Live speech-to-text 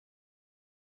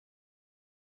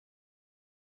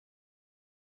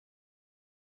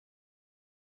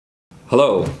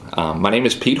Hello, my name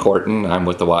is Pete Horton. I'm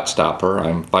with the Wattstopper.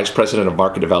 I'm Vice President of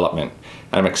Market Development.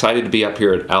 I'm excited to be up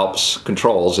here at Alps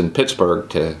Controls in Pittsburgh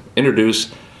to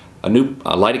introduce a new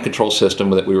lighting control system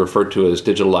that we refer to as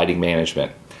Digital Lighting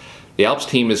Management. The Alps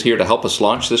team is here to help us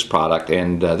launch this product,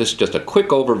 and this is just a quick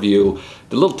overview,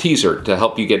 a little teaser to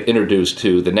help you get introduced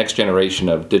to the next generation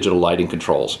of digital lighting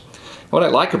controls. What I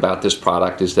like about this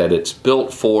product is that it's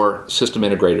built for system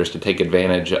integrators to take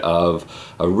advantage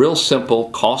of a real simple,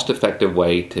 cost-effective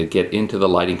way to get into the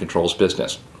lighting controls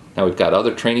business. Now, we've got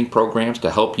other training programs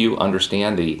to help you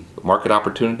understand the market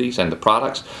opportunities and the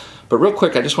products, but real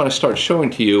quick, I just want to start showing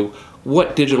to you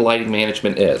what digital lighting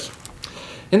management is.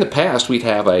 In the past, we'd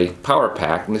have a power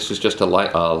pack, and this is just a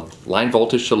line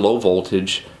voltage to low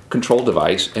voltage control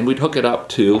device, and we'd hook it up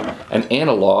to an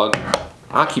analog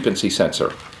occupancy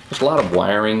sensor. There's a lot of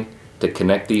wiring to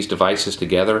connect these devices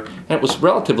together, and it was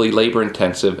relatively labor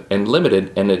intensive and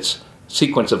limited in its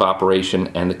sequence of operation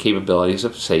and the capabilities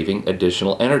of saving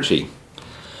additional energy.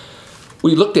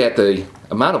 We looked at the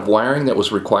amount of wiring that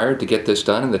was required to get this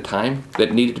done and the time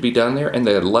that needed to be done there and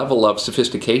the level of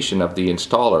sophistication of the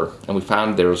installer, and we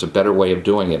found there was a better way of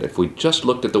doing it if we just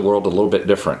looked at the world a little bit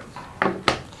different.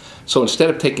 So instead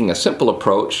of taking a simple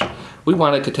approach, we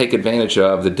wanted to take advantage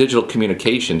of the digital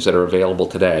communications that are available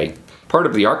today. Part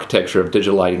of the architecture of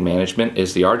digital lighting management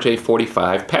is the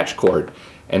RJ45 patch cord,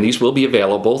 and these will be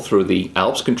available through the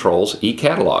Alps Controls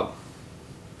e-catalog.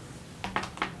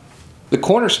 The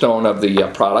cornerstone of the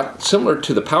product, similar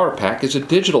to the power pack, is a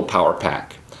digital power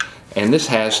pack, and this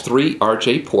has 3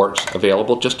 RJ ports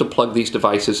available just to plug these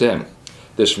devices in.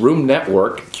 This room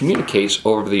network communicates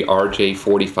over the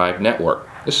RJ45 network.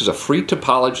 This is a free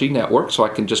topology network, so I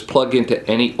can just plug into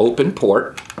any open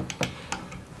port.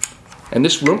 And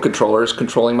this room controller is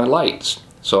controlling my lights,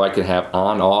 so I can have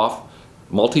on, off,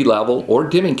 multi-level, or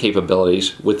dimming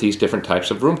capabilities with these different types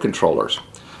of room controllers.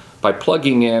 By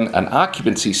plugging in an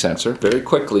occupancy sensor, very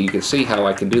quickly you can see how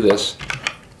I can do this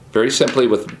very simply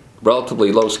with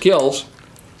relatively low skills.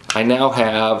 I now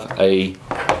have a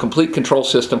complete control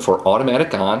system for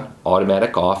automatic on,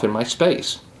 automatic off in my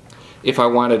space. If I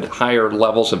wanted higher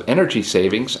levels of energy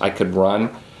savings, I could run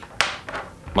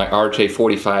my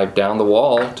RJ45 down the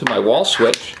wall to my wall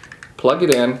switch, plug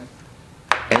it in,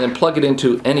 and then plug it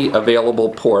into any available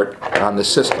port on the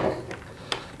system.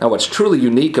 Now, what's truly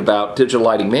unique about digital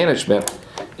lighting management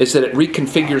is that it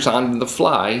reconfigures on the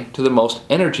fly to the most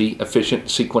energy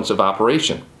efficient sequence of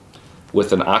operation.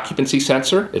 With an occupancy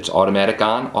sensor, it's automatic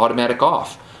on, automatic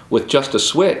off. With just a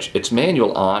switch, it's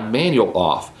manual on, manual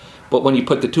off. But when you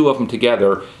put the two of them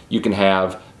together, you can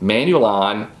have manual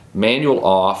on, manual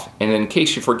off, and in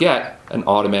case you forget, an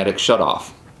automatic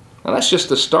shut-off. Now that's just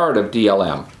the start of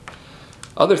DLM.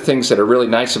 Other things that are really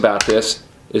nice about this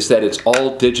is that it's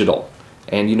all digital.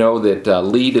 And you know that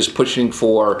LEED is pushing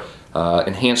for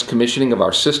enhanced commissioning of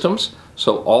our systems.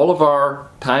 So all of our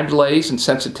time delays and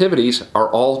sensitivities are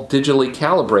all digitally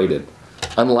calibrated.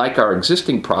 Unlike our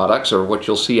existing products, or what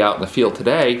you'll see out in the field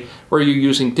today, where you're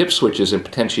using dip switches and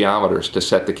potentiometers to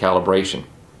set the calibration.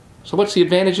 So what's the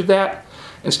advantage of that?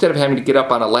 Instead of having to get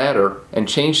up on a ladder and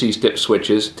change these dip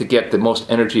switches to get the most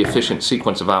energy efficient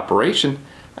sequence of operation,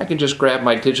 I can just grab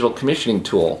my digital commissioning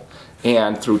tool,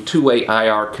 and through two-way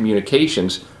IR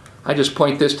communications, I just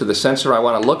point this to the sensor I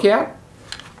want to look at,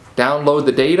 download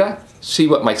the data, see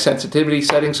what my sensitivity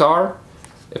settings are.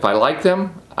 If I like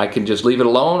them, I can just leave it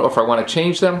alone, or if I want to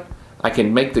change them, I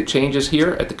can make the changes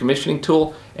here at the commissioning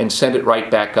tool and send it right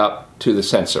back up to the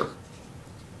sensor.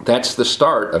 That's the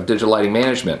start of digital lighting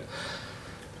management.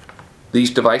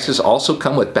 These devices also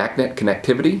come with backnet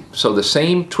connectivity, so the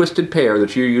same twisted pair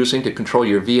that you're using to control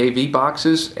your VAV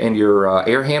boxes and your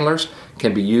air handlers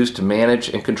can be used to manage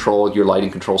and control your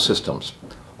lighting control systems.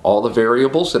 All the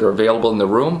variables that are available in the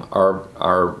room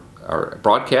are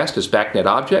broadcast as backnet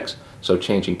objects, so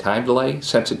changing time delay,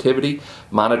 sensitivity,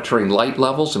 monitoring light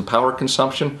levels and power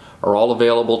consumption are all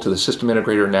available to the system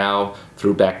integrator now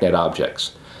through backnet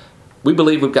objects. We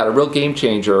believe we've got a real game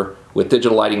changer with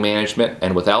digital lighting management,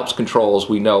 and with Alps Controls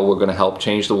we know we're going to help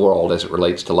change the world as it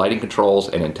relates to lighting controls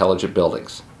and intelligent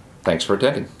buildings. Thanks for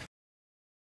attending.